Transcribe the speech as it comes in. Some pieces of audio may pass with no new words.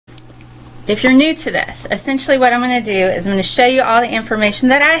if you're new to this, essentially what I'm going to do is I'm going to show you all the information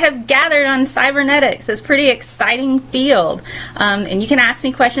that I have gathered on cybernetics. It's a pretty exciting field. And you can ask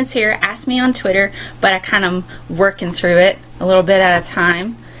me questions here, ask me on Twitter, but I kind of working through it a little bit at a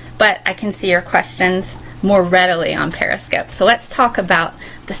time. But I can see your questions more readily on Periscope. So let's talk about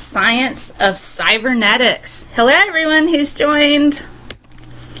the science of cybernetics. Hello everyone who's joined.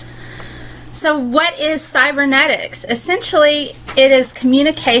 So what is cybernetics? Essentially, it is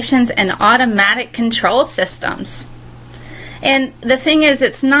communications and automatic control systems. And the thing is,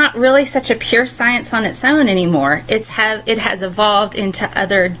 it's not really such a pure science on its own anymore. It has evolved into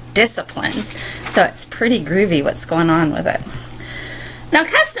other disciplines. So it's pretty groovy what's going on with it. Now,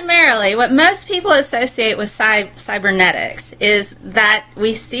 customarily, what most people associate with cybernetics is that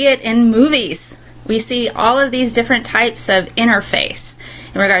we see it in movies. We see all of these different types of interface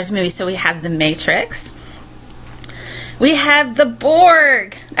in regards to movies. So we have the Matrix. We have the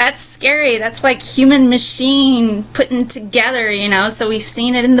Borg. That's scary. That's like human machine putting together, you know. So we've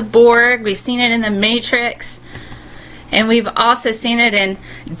seen it in the Borg. We've seen it in the Matrix. And we've also seen it in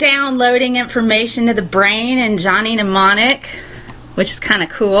downloading information to the brain in Johnny Mnemonic, which is kind of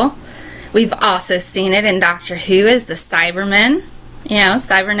cool. We've also seen it in Doctor Who as the Cybermen. You know,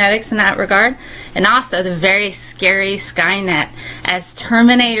 cybernetics in that regard. And also the very scary Skynet as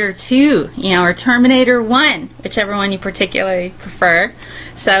Terminator 2, you know, or Terminator 1, whichever one you particularly prefer.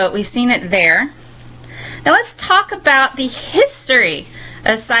 So we've seen it there. Now let's talk about the history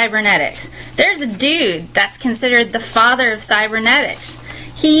of cybernetics. There's a dude that's considered the father of cybernetics.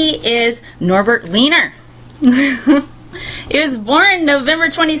 He is Norbert Wiener. He was born November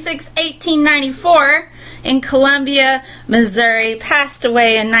 26, 1894. In Columbia, Missouri, passed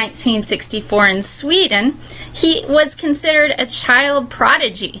away in 1964 in Sweden. He was considered a child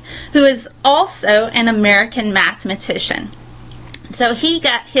prodigy who is also an American mathematician. So he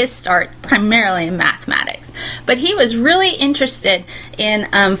got his start primarily in mathematics, but he was really interested in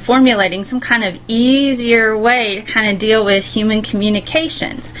formulating some kind of easier way to kind of deal with human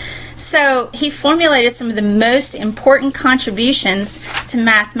communications. So he formulated some of the most important contributions to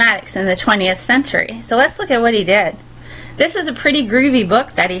mathematics in the 20th century. So let's look at what he did. This is a pretty groovy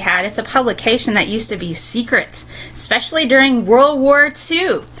book that he had. It's a publication that used to be secret, especially during World War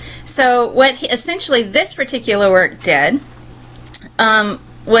II. So what essentially this particular work did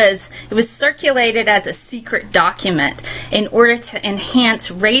was circulated as a secret document in order to enhance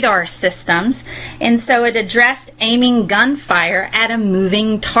radar systems, and so it addressed aiming gunfire at a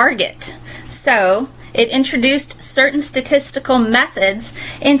moving target. So it introduced certain statistical methods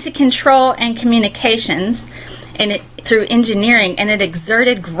into control and communications through engineering, and it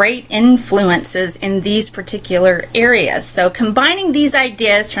exerted great influences in these particular areas. So combining these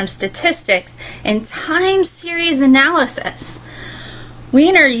ideas from statistics and time series analysis,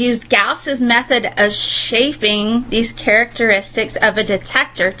 Wiener used Gauss's method of shaping these characteristics of a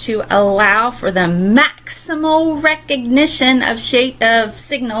detector to allow for the maximal recognition of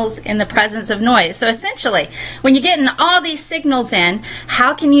signals in the presence of noise. So essentially, when you're getting all these signals in,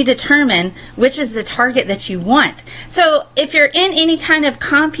 how can you determine which is the target that you want? So if you're in any kind of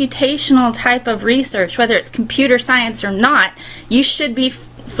computational type of research, whether it's computer science or not, you should be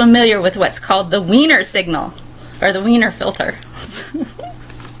familiar with what's called the Wiener signal, or the Wiener filter.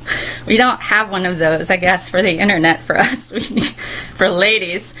 We don't have one of those, I guess, for the internet for us. For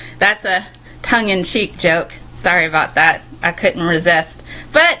ladies, that's a tongue-in-cheek joke. Sorry about that. I couldn't resist.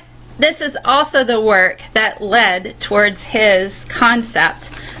 But this is also the work that led towards his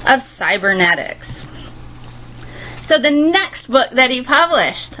concept of cybernetics. So the next book that he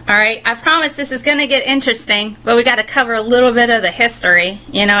published, all right, I promise this is going to get interesting, but we got to cover a little bit of the history,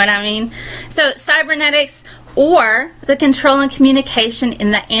 you know what I mean? So cybernetics, or the control and communication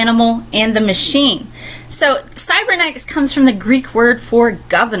in the animal and the machine. So cybernetics comes from the Greek word for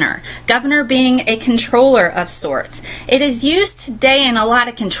governor, governor being a controller of sorts. It is used today in a lot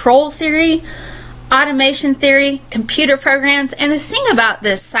of control theory, automation theory, computer programs, and the thing about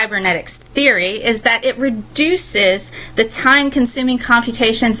this cybernetics theory is that it reduces the time-consuming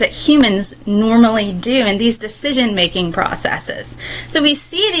computations that humans normally do in these decision-making processes. So we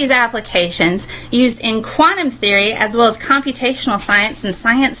see these applications used in quantum theory as well as computational science and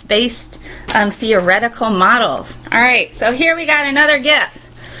science-based theoretical models. All right, so here we got another gift.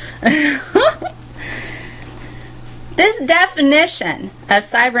 This definition of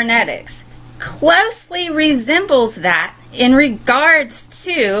cybernetics closely resembles that in regards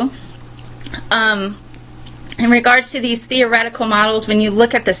to these theoretical models when you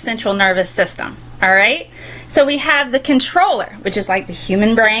look at the central nervous system. All right, so we have the controller, which is like the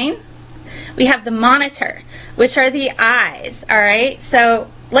human brain. We have the monitor, which are the eyes. All right,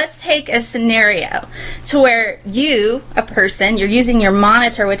 so let's take a scenario to where you, a person, you're using your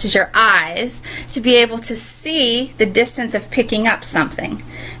monitor, which is your eyes, to be able to see the distance of picking up something.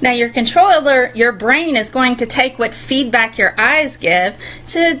 Now your controller, your brain, is going to take what feedback your eyes give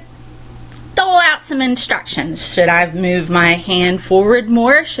to dole out some instructions. Should I move my hand forward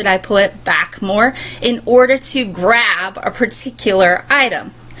more? Should I pull it back more in order to grab a particular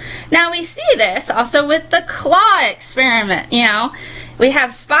item? Now we see this also with the claw experiment. You know, we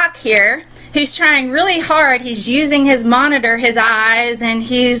have Spock here who's trying really hard. He's using his monitor, his eyes, and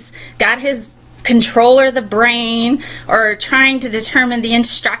he's got his controller, the brain, or trying to determine the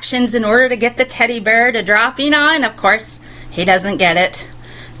instructions in order to get the teddy bear to drop, you know, and of course he doesn't get it.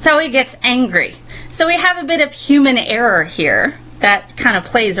 So he gets angry. So we have a bit of human error here that kind of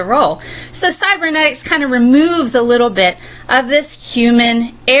plays a role. So cybernetics kind of removes a little bit of this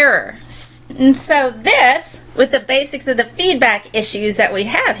human error. And so this, with the basics of the feedback issues that we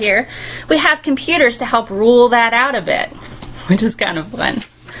have here, we have computers to help rule that out a bit, which is kind of fun.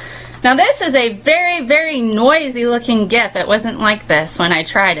 Now this is a very, very noisy looking GIF. It wasn't like this when I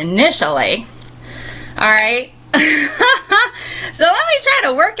tried initially. All right. So let me try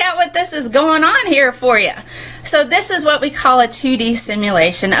to work out what this is going on here for you. So this is what we call a 2D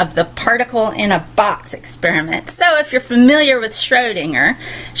simulation of the particle in a box experiment. So if you're familiar with Schrödinger,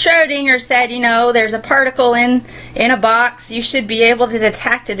 Schrödinger said, you know, there's a particle in a box, you should be able to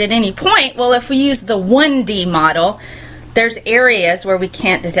detect it at any point. Well, if we use the 1D model, there's areas where we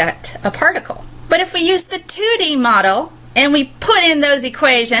can't detect a particle. But if we use the 2D model, and we put in those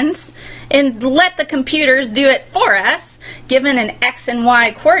equations and let the computers do it for us, given an X and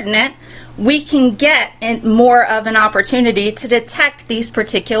Y coordinate, we can get more of an opportunity to detect these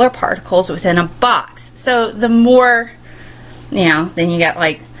particular particles within a box. So the more, you know, then you get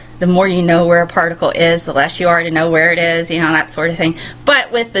like, the more you know where a particle is, the less you are to know where it is, you know, that sort of thing.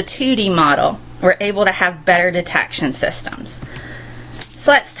 But with the 2D model, we're able to have better detection systems. So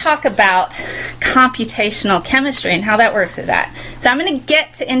let's talk about computational chemistry and how that works with that. So I'm going to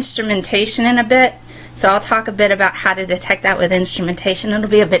get to instrumentation in a bit. So I'll talk a bit about how to detect that with instrumentation. It'll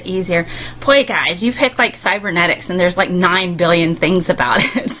be a bit easier. Boy, guys, you pick like cybernetics and there's like 9 billion things about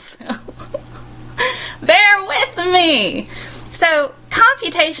it. So bear with me. So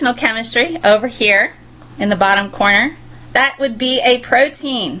computational chemistry over here in the bottom corner, that would be a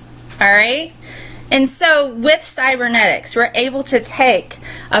protein. All right. And so with cybernetics, we're able to take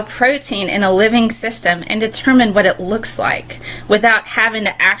a protein in a living system and determine what it looks like without having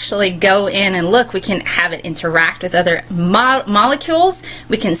to actually go in and look. We can have it interact with other molecules.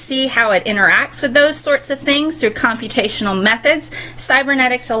 We can see how it interacts with those sorts of things through computational methods.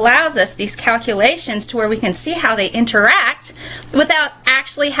 Cybernetics allows us these calculations to where we can see how they interact without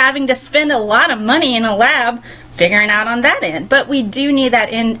actually having to spend a lot of money in a lab figuring out on that end. But we do need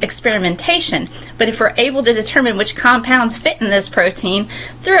that in experimentation. But if we're able to determine which compounds fit in this protein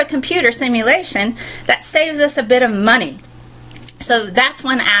through a computer simulation, that saves us a bit of money. So that's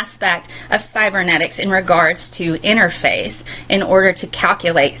one aspect of cybernetics in regards to interface in order to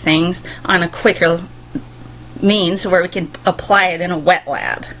calculate things on a quicker means where we can apply it in a wet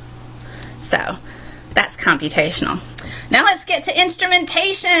lab. So that's computational. Now let's get to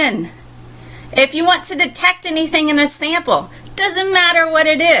instrumentation. If you want to detect anything in a sample, doesn't matter what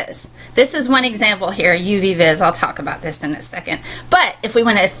it is. This is one example here, UV vis. I'll talk about this in a second. But if we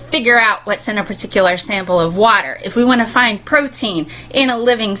want to figure out what's in a particular sample of water, if we want to find protein in a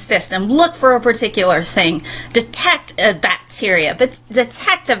living system, look for a particular thing, detect a bacteria, but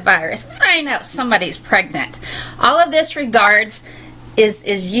detect a virus, find out somebody's pregnant. All of this regards we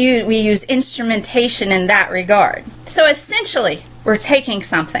use instrumentation in that regard. So essentially, we're taking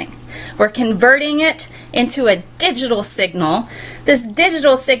something, we're converting it into a digital signal. This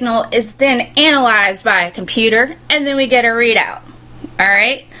digital signal is then analyzed by a computer, and then we get a readout. All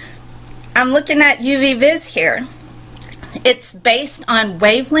right, I'm looking at UV vis here. It's based on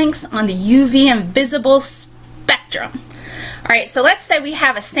wavelengths on the UV invisible spectrum. All right, so let's say we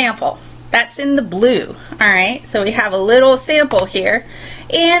have a sample that's in the blue. All right, so we have a little sample here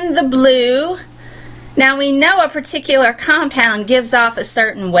in the blue. Now we know a particular compound gives off a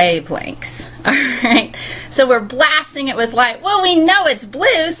certain wavelength. All right, so we're blasting it with light. Well, we know it's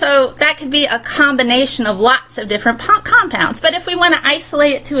blue, so that could be a combination of lots of different compounds. But if we want to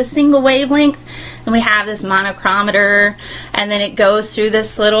isolate it to a single wavelength, then we have this monochromator, and then it goes through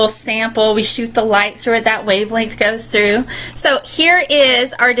this little sample. We shoot the light through it, that wavelength goes through. So here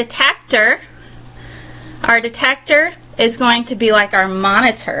is our detector. Our detector is going to be like our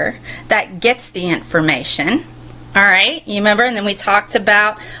monitor that gets the information. All right, you remember? And then we talked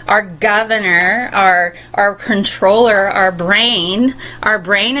about our governor, our controller, our brain. Our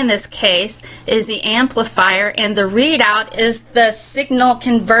brain in this case is the amplifier, and the readout is the signal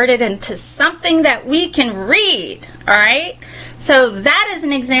converted into something that we can read. All right? So that is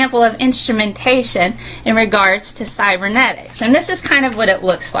an example of instrumentation in regards to cybernetics. And this is kind of what it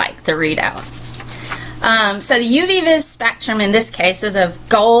looks like, the readout. So the UV-Vis spectrum in this case is of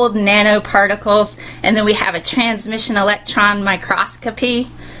gold nanoparticles, and then we have a transmission electron microscopy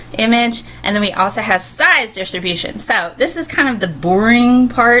image, and then we also have size distribution. So this is kind of the boring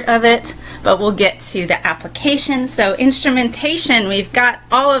part of it, but we'll get to the application. So instrumentation, we've got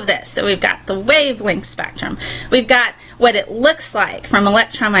all of this. So we've got the wavelength spectrum. We've got what it looks like from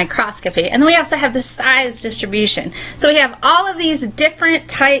electron microscopy, and then we also have the size distribution. So we have all of these different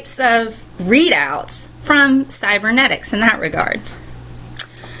types of readouts from cybernetics in that regard.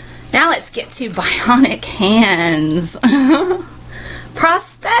 Now let's get to bionic hands.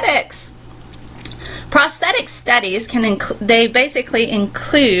 Prosthetics. Prosthetic studies they basically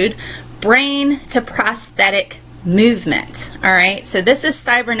include brain to prosthetic movement. All right, so this is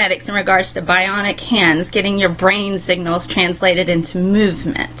cybernetics in regards to bionic hands, getting your brain signals translated into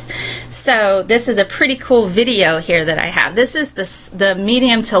movement. So this is a pretty cool video here that I have. This is the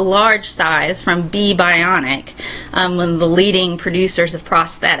medium to large size from Be Bionic, one of the leading producers of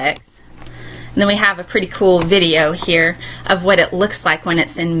prosthetics. And then we have a pretty cool video here of what it looks like when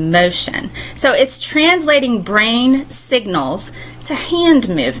it's in motion. So it's translating brain signals to hand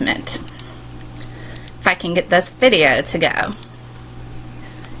movement. If I can get this video to go.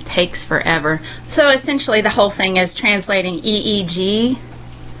 It takes forever. So essentially the whole thing is translating EEG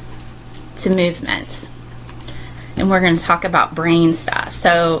to movements. And we're going to talk about brain stuff.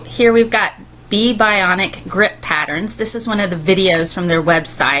 So here we've got Be Bionic grip patterns. This is one of the videos from their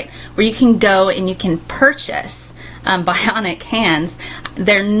website where you can go and you can purchase bionic hands.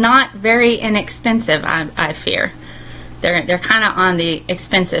 They're not very inexpensive, I fear. They're kind of on the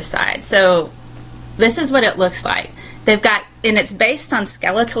expensive side. So this is what it looks like. They've got, and it's based on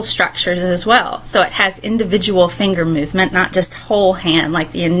skeletal structures as well. So it has individual finger movement, not just whole hand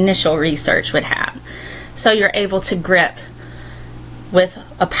like the initial research would have. So you're able to grip with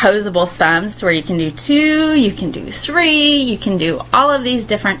opposable thumbs where you can do 2, you can do 3, you can do all of these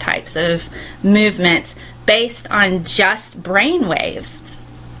different types of movements based on just brain waves.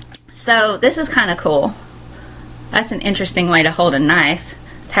 So this is kind of cool. That's an interesting way to hold a knife.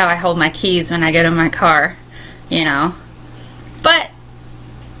 It's how I hold my keys when I go to my car, you know. But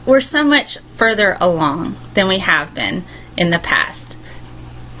we're so much further along than we have been in the past.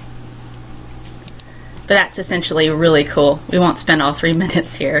 But that's essentially really cool. We won't spend all 3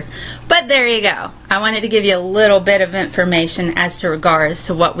 minutes here. But there you go. I wanted to give you a little bit of information as to regards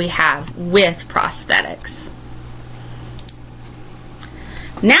to what we have with prosthetics.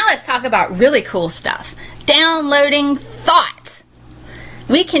 Now let's talk about really cool stuff. Downloading thought.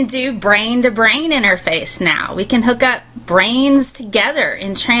 We can do brain-to-brain interface now. We can hook up brains together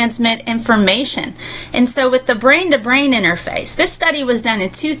and transmit information. And so with the brain-to-brain interface, this study was done in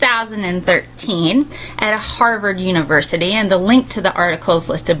 2013 at a Harvard University, and the link to the article is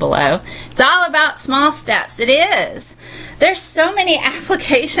listed below. It's all about small steps. It is. There's so many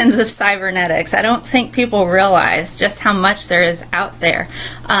applications of cybernetics. I don't think people realize just how much there is out there.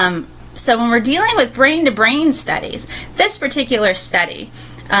 So when we're dealing with brain-to-brain studies, this particular study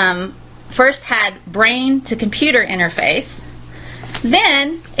first had brain-to-computer interface,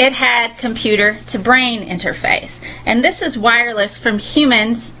 then it had computer-to-brain interface. And this is wireless from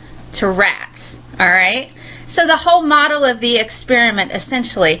humans to rats, all right? So the whole model of the experiment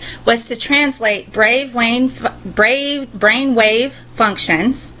essentially was to translate brainwave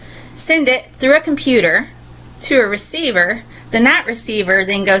functions, send it through a computer to a receiver. Then that receiver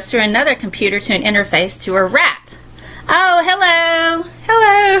then goes through another computer to an interface to a rat. Oh, hello.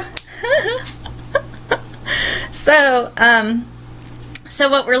 Hello. So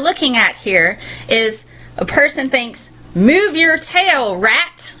what we're looking at here is a person thinks, move your tail,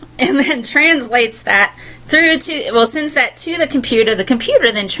 rat, and then translates that through to, well, sends that to the computer. The computer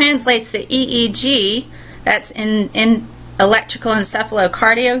then translates the EEG, that's in electrical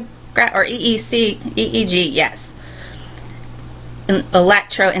encephalocardiogram, or EEG, yes.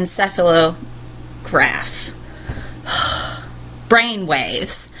 Electroencephalograph. Brain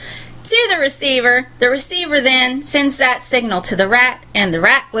waves to the receiver. The receiver then sends that signal to the rat, and the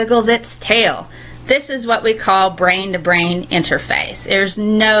rat wiggles its tail. This is what we call brain-to-brain interface. There's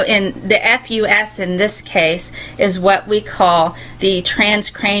no, in the FUS in this case is what we call the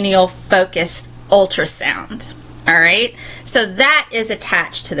transcranial focused ultrasound. All right, so that is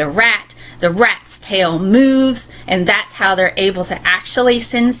attached to the rat. the rat's tail moves, and that's how they're able to actually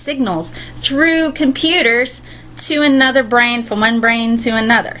send signals through computers to another brain, from one brain to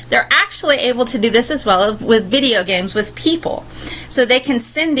another. They're actually able to do this as well with video games with people. So they can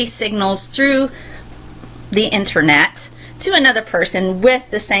send these signals through the internet to another person with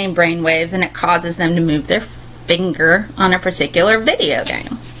the same brain waves, and it causes them to move their finger on a particular video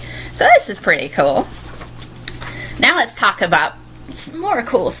game. So this is pretty cool. Now let's talk about some more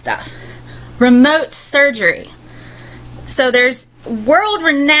cool stuff. Remote surgery. So there's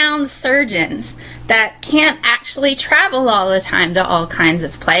world-renowned surgeons that can't actually travel all the time to all kinds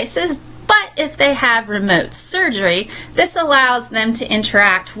of places, but if they have remote surgery, this allows them to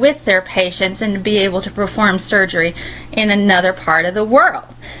interact with their patients and to be able to perform surgery in another part of the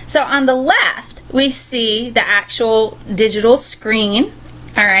world. So on the left, we see the actual digital screen.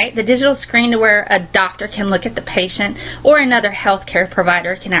 All right, the digital screen to where a doctor can look at the patient, or another healthcare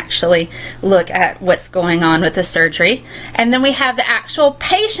provider can actually look at what's going on with the surgery. And then we have the actual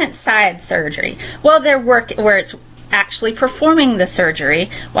patient side surgery. Well, where it's actually performing the surgery,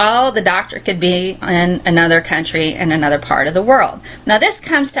 while the doctor could be in another country in another part of the world. Now this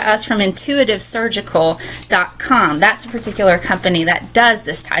comes to us from intuitivesurgical.com. That's a particular company that does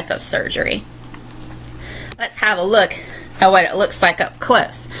this type of surgery. Let's have a look at what it looks like up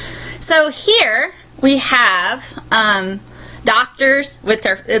close. So here we have doctors with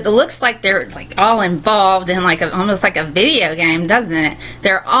their, it looks like they're like all involved in like almost like a video game, doesn't it?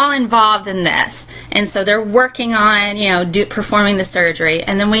 They're all involved in this, and so they're working on, you know, performing the surgery.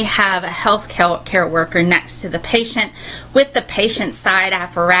 And then we have a health care worker next to the patient with the patient side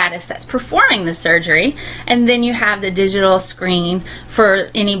apparatus that's performing the surgery. And then you have the digital screen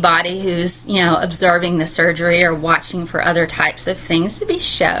for anybody who's, you know, observing the surgery or watching for other types of things to be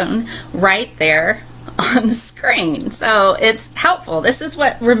shown right there on the screen. So it's helpful. This is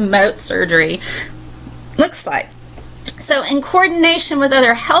what remote surgery looks like. So in coordination with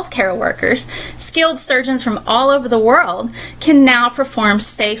other healthcare workers, skilled surgeons from all over the world can now perform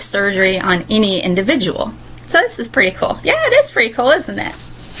safe surgery on any individual. So this is pretty cool. Yeah, it is pretty cool, isn't it?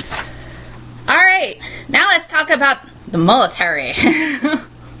 All right, now let's talk about the military.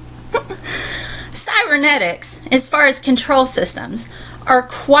 Cybernetics, as far as control systems, are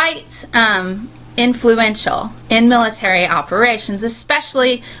quite influential in military operations,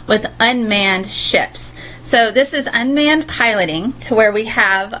 especially with unmanned ships. So this is unmanned piloting, to where we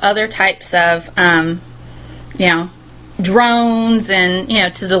have other types of you know, drones, and, you know,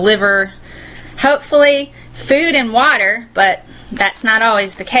 to deliver hopefully food and water, but that's not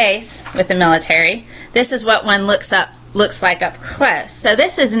always the case with the military. This is what one looks like up close. So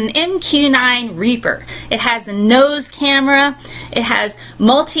this is an MQ-9 Reaper. It has a nose camera. It has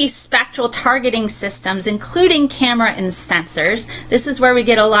multi-spectral targeting systems, including camera and sensors. This is where we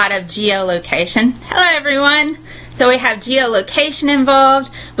get a lot of geolocation. Hello everyone. So we have geolocation involved.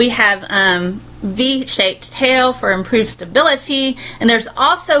 We have V-shaped tail for improved stability, and there's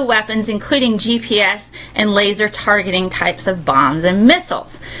also weapons including GPS and laser targeting types of bombs and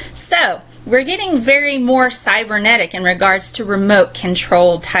missiles. So we're getting very more cybernetic in regards to remote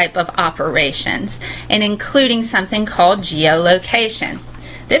control type of operations, and including something called geolocation.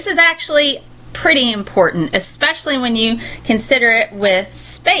 This is actually pretty important, especially when you consider it with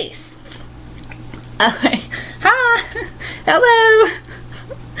space. Hello.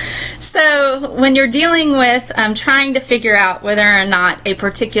 So when you're dealing with trying to figure out whether or not a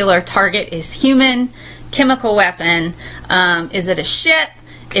particular target is human, chemical weapon, is it a ship,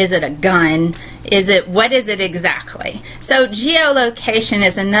 is it a gun, what is it exactly? So geolocation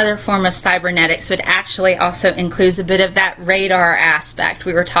is another form of cybernetics, which actually also includes a bit of that radar aspect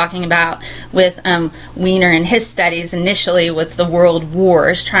we were talking about with Wiener and his studies initially with the world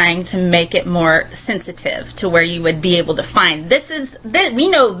wars, trying to make it more sensitive to where you would be able to find we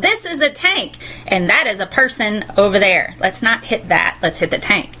know this is a tank and that is a person over there. Let's not hit that, let's hit the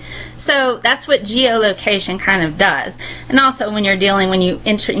tank. So that's what geolocation kind of does. And also when you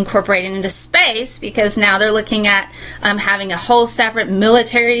incorporate it into space, because now they're looking at having a whole separate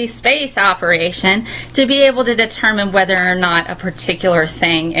military space operation to be able to determine whether or not a particular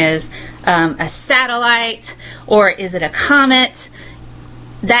thing is a satellite or is it a comet.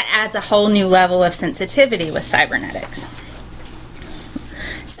 That adds a whole new level of sensitivity with cybernetics.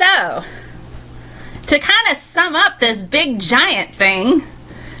 So to kind of sum up this big giant thing,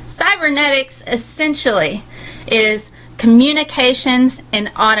 cybernetics essentially is communications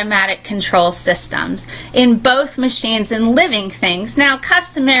and automatic control systems in both machines and living things. Now,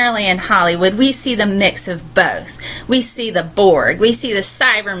 customarily in Hollywood, we see the mix of both. We see the Borg, we see the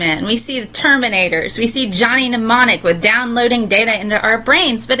Cybermen, we see the Terminators, we see Johnny Mnemonic with downloading data into our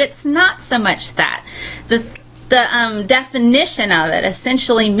brains, but it's not so much that. The definition of it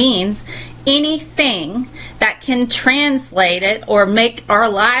essentially means anything that can translate it or make our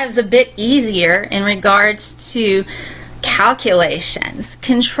lives a bit easier in regards to calculations,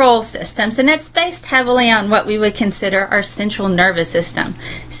 control systems, and it's based heavily on what we would consider our central nervous system,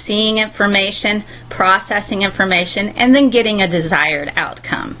 seeing information, processing information, and then getting a desired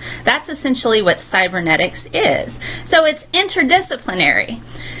outcome. That's essentially what cybernetics is. So it's interdisciplinary.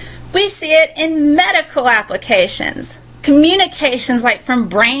 We see it in medical applications, communications like from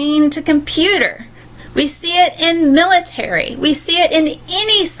brain to computer. We see it in military. We see it in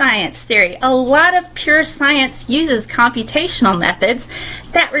any science theory. A lot of pure science uses computational methods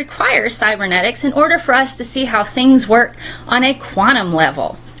that require cybernetics in order for us to see how things work on a quantum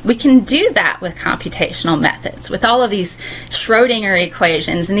level. We can do that with computational methods, with all of these Schrodinger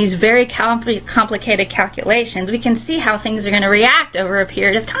equations and these very complicated calculations. We can see how things are going to react over a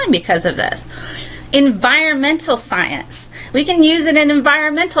period of time because of this. Environmental science. We can use it in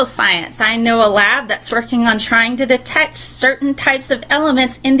environmental science. I know a lab that's working on trying to detect certain types of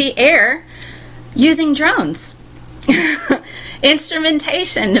elements in the air using drones.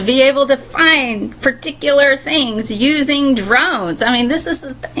 Instrumentation, to be able to find particular things using drones. I mean, this is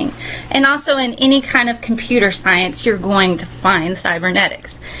the thing. And also in any kind of computer science, you're going to find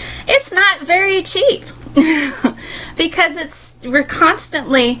cybernetics. It's not very cheap because we're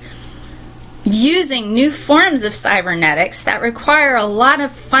constantly using new forms of cybernetics that require a lot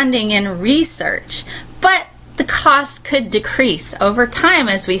of funding and research, but the cost could decrease over time,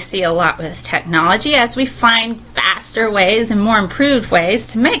 as we see a lot with technology, as we find faster ways and more improved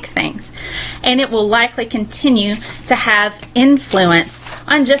ways to make things. And it will likely continue to have influence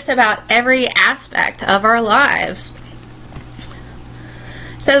on just about every aspect of our lives.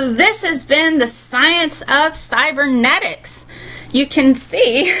 So this has been the Science of Cybernetics. You can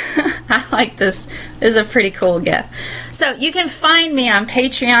see, I like this. This is a pretty cool gift. So you can find me on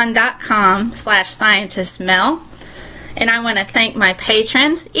patreon.com/scientistmel. And I want to thank my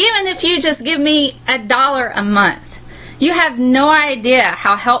patrons. Even if you just give me $1 a month, you have no idea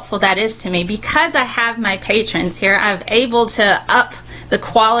how helpful that is to me. Because I have my patrons here, I'm able to up the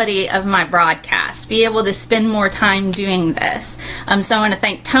quality of my broadcast, be able to spend more time doing this. So I want to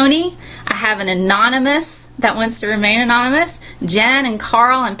thank Tony. I have an anonymous that wants to remain anonymous, Jen and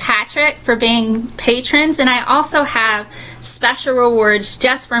Carl and Patrick for being patrons, and I also have special rewards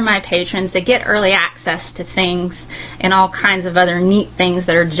just for my patrons that get early access to things and all kinds of other neat things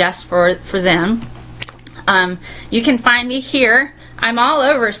that are just for them. You can find me here. I'm all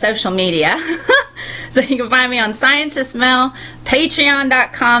over social media. So you can find me on Scientist Mel,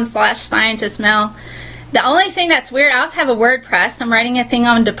 patreon.com/scientistmel. The only thing that's weird, I also have a WordPress. I'm writing a thing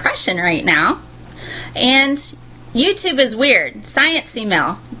on depression right now. And YouTube is weird. Science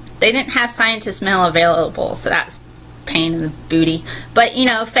Email. They didn't have Scientist Mel available, so that's pain in the booty. But you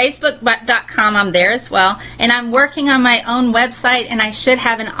know, facebook.com, I'm there as well. And I'm working on my own website, and I should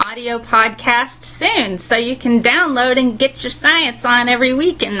have an audio podcast soon, so you can download and get your science on every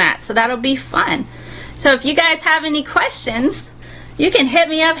week in that. So that'll be fun. So if you guys have any questions, you can hit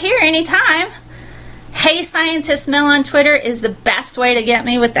me up here anytime. Hey Scientist Mel on Twitter is the best way to get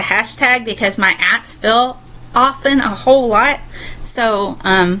me with the hashtag, because my ats fill often a whole lot. So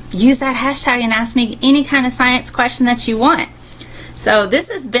use that hashtag and ask me any kind of science question that you want. So this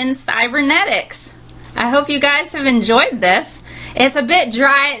has been Cybernetics. I hope you guys have enjoyed this. It's a bit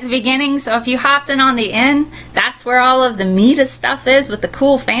dry at the beginning, so if you hopped in on the end, that's where all of the meat of stuff is, with the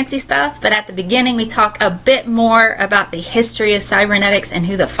cool fancy stuff. But at the beginning we talk a bit more about the history of cybernetics and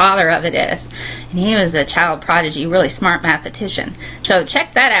who the father of it is. And he was a child prodigy, really smart mathematician. So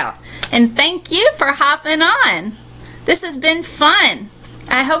check that out. And thank you for hopping on. This has been fun.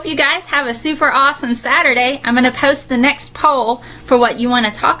 I hope you guys have a super awesome Saturday. I'm going to post the next poll for what you want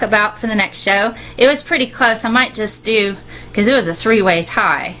to talk about for the next show. It was pretty close. I might just do, because it was a 3-way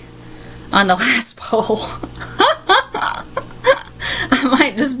tie on the last poll. I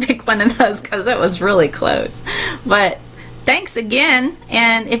might just pick one of those because it was really close. But thanks again.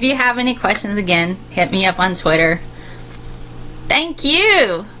 And if you have any questions, again, hit me up on Twitter. Thank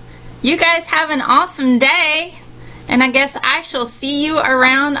you. You guys have an awesome day. And I guess I shall see you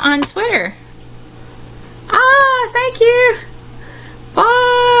around on Twitter. Thank you.